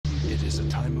It is a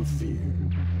time of fear.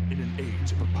 In an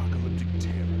age of apocalyptic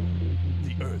terror,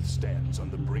 the Earth stands on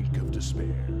the brink of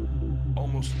despair.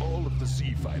 Almost all of the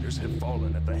Sea Fighters have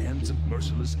fallen at the hands of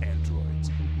merciless androids.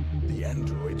 The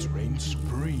androids reign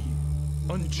supreme,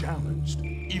 unchallenged.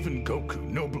 Even Goku,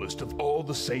 noblest of all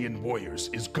the Saiyan warriors,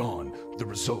 is gone, the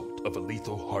result of a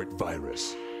lethal heart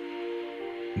virus.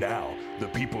 Now, the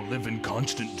people live in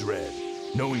constant dread,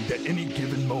 knowing that any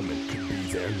given moment could be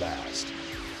their last.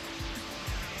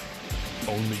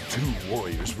 Only 2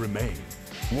 warriors remain.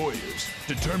 Warriors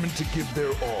determined to give their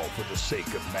all for the sake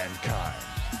of mankind.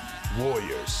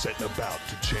 Warriors set about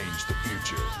to change the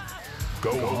future.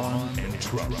 Gohan and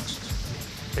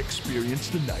Trunks. Experience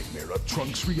the nightmare of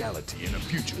Trunks' reality in a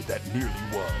future that nearly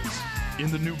was.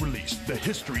 In the new release, The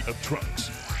History of Trunks.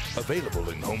 Available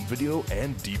in home video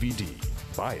and DVD.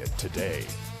 Buy it today.